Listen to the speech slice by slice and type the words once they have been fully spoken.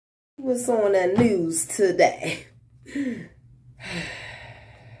What's on the news today? Meanwhile,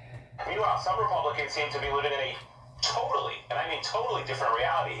 some Republicans seem to be living in a totally, and I mean totally different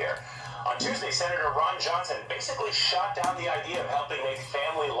reality here. On Tuesday, Senator Ron Johnson basically shot down the idea of helping make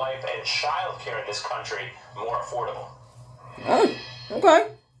family life and child care in this country more affordable. Oh, okay.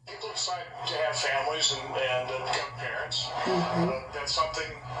 People decide to have families and become parents. That's something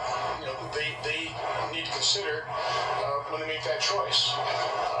they need to consider when they make that choice.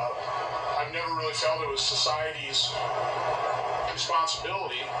 I've never really felt it was society's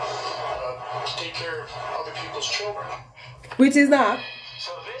responsibility to take care of other people's children. Which is not.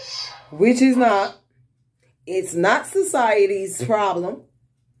 So this... Which is not. It's not society's problem.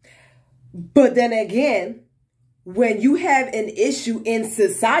 But then again, when you have an issue in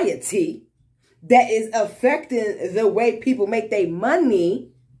society that is affecting the way people make their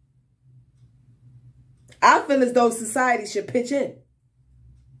money, I feel as though society should pitch in.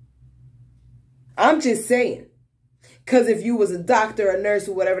 I'm just saying. Because if you was a doctor, a nurse,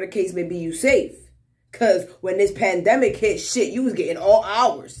 or whatever the case may be, you safe. Because when this pandemic hit, shit, you was getting all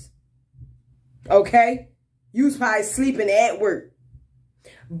hours. Okay? You was probably sleeping at work.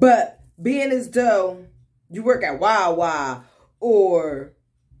 But being as though you work at Wawa or,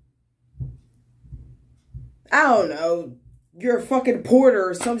 I don't know, you're a fucking porter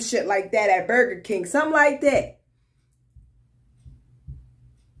or some shit like that at Burger King. Something like that.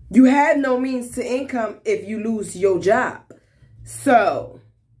 You had no means to income if you lose your job. So,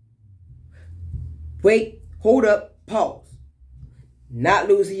 wait, hold up, pause. Not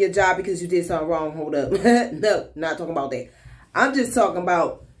losing your job because you did something wrong, hold up. No, not talking about that. I'm just talking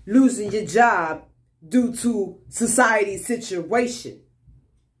about losing your job due to society's situation.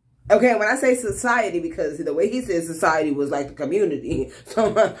 Okay, when I say society, because the way he said society was like the community. So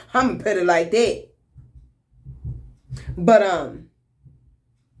I'm going to put it like that. But,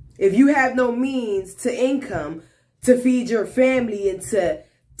 if you have no means to income to feed your family and to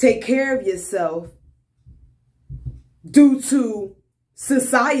take care of yourself due to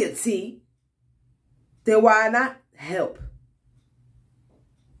society, then why not help?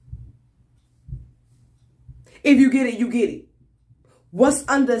 If you get it, you get it. What's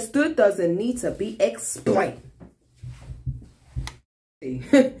understood doesn't need to be explained.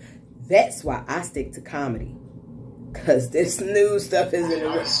 That's why I stick to comedy. Because this new stuff isn't... The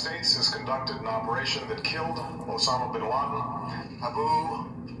United States has conducted an operation that killed Osama bin Laden. Abu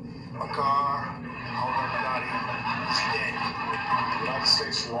Bakr al-Baghdadi is dead. The United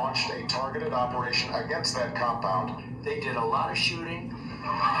States launched a targeted operation against that compound. They did a lot of shooting. Even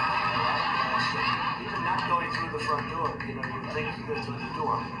not going through the front door. You know, you think you go through the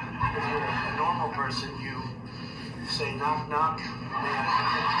door. If you're a normal person, you say knock, knock.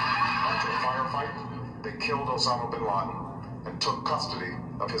 After a firefight, they killed Osama bin Laden and took custody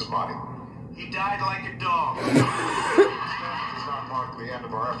of his body. He died like a dog. This does not mark the end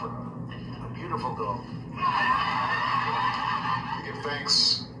of our effort. A beautiful dog. We give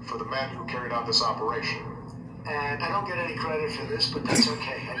thanks for the men who carried out this operation. And I don't get any credit for this, but that's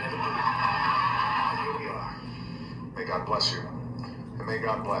okay. I never do. And here we are. May God bless you. And may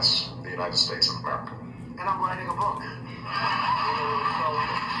God bless the United States of America. And I'm writing a book.